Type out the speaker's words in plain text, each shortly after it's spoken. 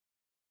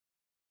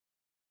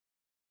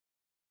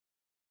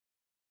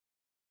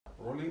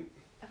Rolling.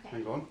 Okay.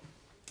 Hang on.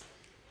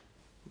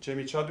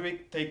 Jamie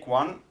Chadwick, take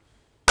one.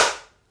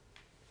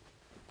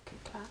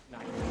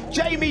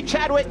 Jamie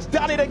Chadwick's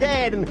done it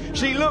again.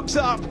 She looks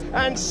up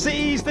and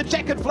sees the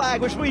checkered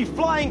flag, which will be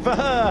flying for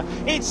her.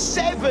 It's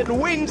 7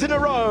 wins in a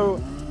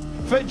row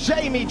for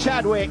Jamie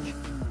Chadwick.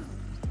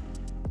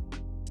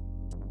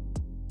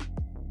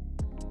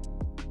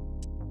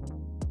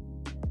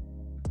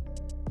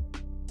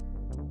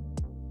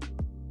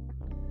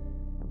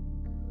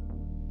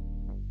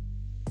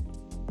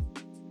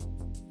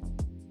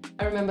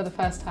 I remember the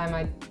first time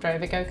I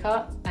drove a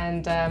go-kart,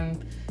 and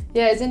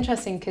yeah, it's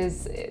interesting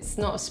because it's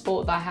not a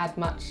sport that I had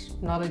much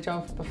knowledge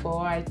of before.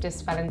 I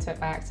just fell into it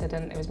by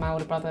accident. It was my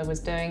older brother was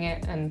doing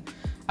it, and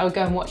I would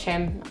go and watch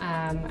him,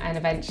 and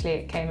eventually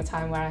it came a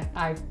time where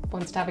I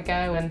wanted to have a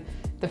go. And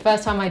the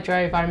first time I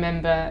drove, I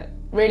remember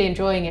really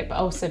enjoying it, but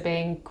also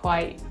being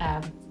quite,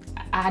 I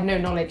had no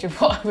knowledge of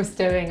what I was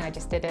doing. I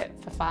just did it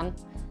for fun.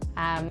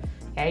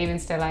 Yeah, even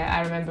still,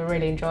 I remember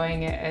really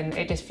enjoying it, and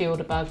it just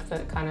fueled a bug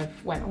that kind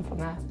of went on from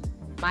there.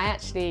 I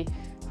actually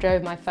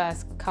drove my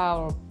first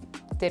car, or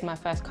did my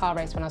first car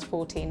race when I was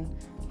 14,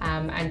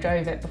 and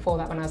drove it before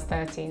that when I was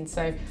 13.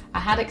 So I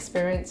had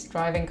experience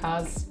driving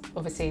cars,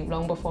 obviously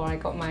long before I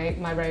got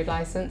my road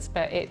licence,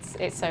 but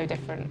it's so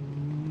different.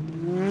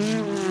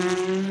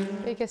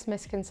 Biggest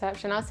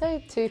misconception, I'd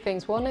say 2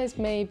 things. One is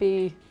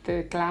maybe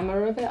the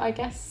glamour of it, I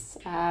guess.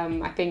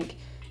 I think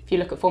if you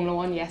look at Formula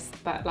 1, yes,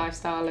 that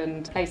lifestyle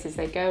and places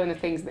they go and the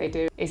things that they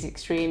do is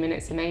extreme and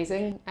it's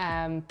amazing.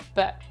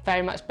 But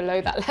very much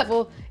below that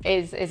level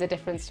is a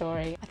different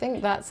story. I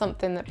think that's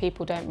something that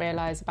people don't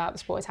realise about the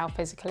sport, is how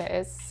physical it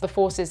is. The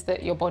forces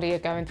that your body are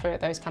going through at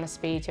those kind of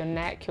speeds, your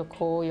neck, your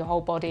core, your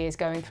whole body is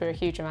going through a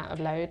huge amount of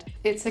load.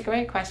 It's a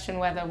great question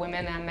whether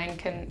women and men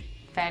can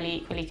fairly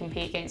equally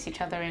compete against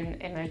each other in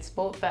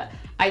motorsport, but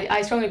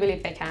I strongly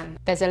believe they can.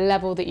 There's a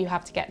level that you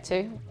have to get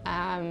to,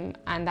 and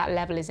that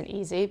level isn't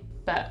easy,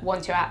 but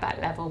once you're at that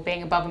level,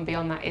 being above and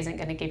beyond that isn't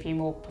going to give you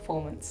more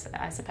performance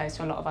as opposed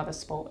to a lot of other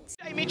sports.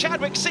 Jamie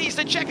Chadwick sees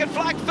the checkered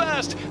flag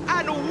first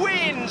and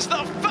wins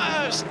the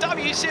first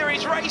W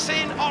Series race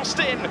in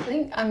Austin. I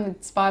think I'm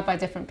inspired by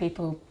different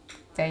people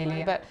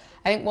daily, but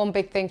I think one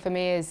big thing for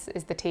me is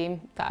the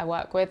team that I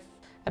work with.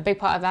 A big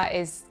part of that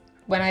is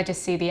when I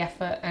just see the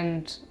effort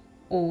and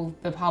all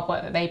the hard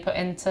work that they put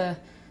in to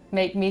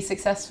make me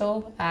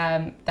successful,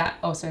 that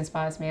also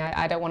inspires me.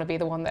 I don't want to be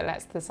the one that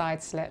lets the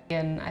side slip,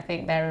 and I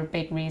think they're a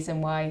big reason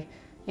why,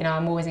 you know,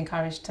 I'm always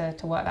encouraged to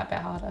work that bit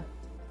harder.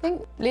 I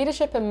think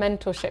leadership and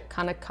mentorship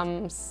kind of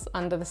comes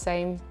under the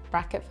same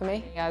bracket for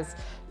me. I was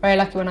very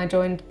lucky when I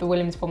joined the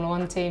Williams Formula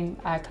 1 team.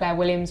 Claire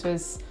Williams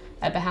was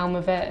at the helm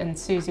of it, and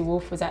Susie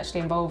Wolff was actually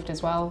involved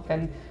as well.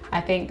 And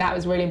I think that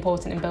was really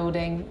important in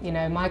building, you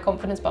know, my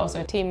confidence, but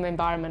also a team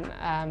environment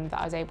that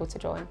I was able to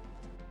join.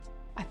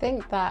 I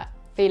think that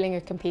feeling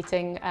of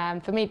competing,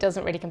 for me,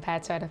 doesn't really compare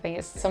to anything.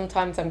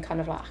 Sometimes I'm kind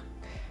of like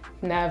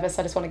nervous,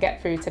 I just want to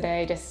get through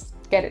today, just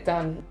get it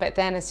done. But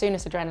then as soon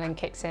as adrenaline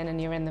kicks in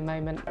and you're in the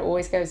moment, it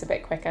always goes a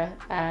bit quicker.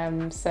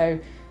 So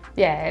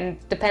yeah, and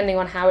depending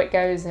on how it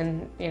goes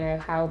and, you know,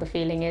 how the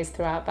feeling is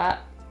throughout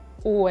that,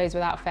 always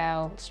without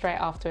fail, straight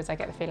afterwards I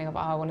get the feeling of, oh,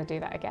 I want to do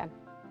that again.